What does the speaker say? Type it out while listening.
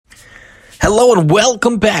Hello and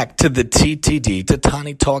welcome back to the TTD,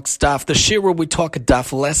 Tani Talk Daf, the shir where we talk a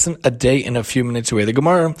daf lesson a day in a few minutes away. The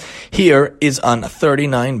Gemara here is on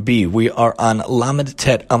 39b. We are on Lamed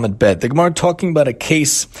Tet Amud Bet. The Gemara talking about a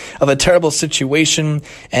case of a terrible situation,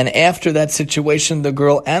 and after that situation, the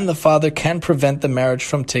girl and the father can prevent the marriage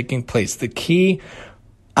from taking place. The key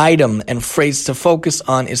item and phrase to focus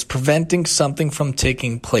on is preventing something from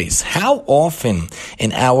taking place. How often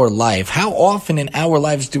in our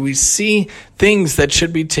lives do we see things that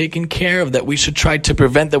should be taken care of, that we should try to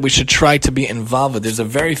prevent, that we should try to be involved with? There's a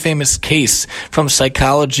very famous case from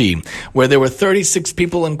psychology where there were 36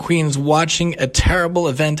 people in Queens watching a terrible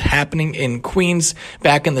event happening in Queens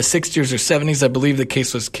back in the 60s or 70s. I believe the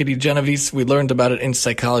case was Kitty Genovese. We learned about it in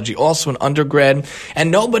psychology also in undergrad,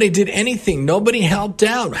 and nobody did anything. Nobody helped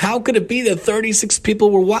out. How could it be that 36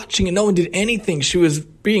 people were watching and no one did anything? She was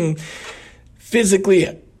being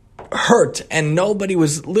physically hurt and nobody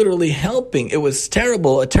was literally helping. It was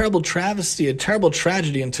terrible, a terrible travesty, a terrible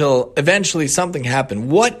tragedy until eventually something happened.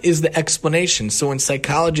 What is the explanation? So in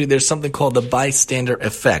psychology, there's something called the bystander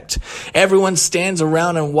effect. Everyone stands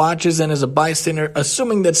around and watches and is a bystander,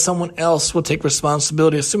 assuming that someone else will take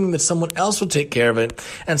responsibility, assuming that someone else will take care of it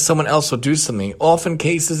and someone else will do something. Often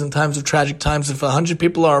cases in times of tragic times, if 100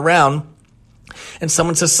 people are around, and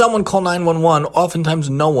someone says, someone call 911, oftentimes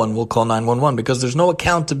no one will call 911 because there's no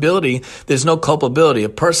accountability, there's no culpability. A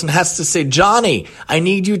person has to say, Johnny, I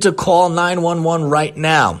need you to call 911 right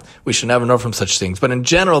now. We should never know from such things. But in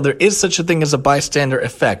general, there is such a thing as a bystander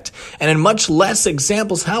effect. And in much less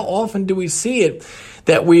examples, how often do we see it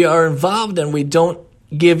that we are involved and we don't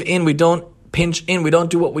give in, we don't pinch in, we don't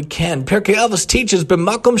do what we can. Pirkei Avos teaches,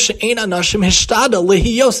 "B'makom she'ein anashim hishtada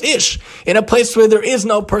lehiyos ish." In a place where there is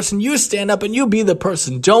no person, you stand up and you be the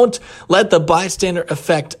person. Don't let the bystander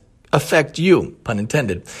effect affect you, pun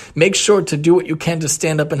intended. Make sure to do what you can to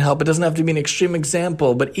stand up and help. It doesn't have to be an extreme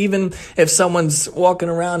example, but even if someone's walking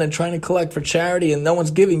around and trying to collect for charity and no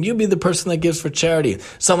one's giving, you be the person that gives for charity.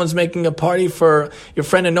 Someone's making a party for your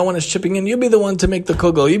friend and no one is chipping in, you be the one to make the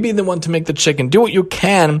kugel, you be the one to make the chicken. Do what you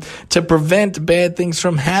can to prevent bad things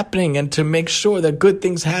from happening and to make sure that good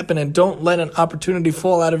things happen, and don't let an opportunity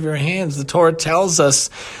fall out of your hands. The Torah tells us,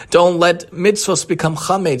 don't let mitzvos become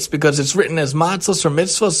chametz, because it's written as matzos or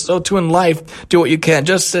mitzvos, so too in life, do what you can.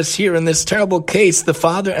 Just as here in this terrible case, the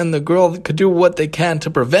father and the girl could do what they can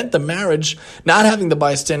to prevent the marriage not having the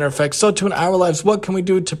bystander effect, so too in our lives, what can we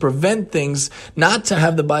do to prevent things not to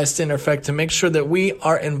have the bystander effect, to make sure that we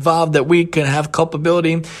are involved, that we can have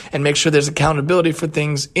culpability and make sure there's accountability for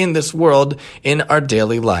things in this world in our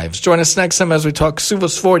daily lives. Join us next time as we talk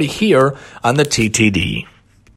Suvos 40 here on the TTD.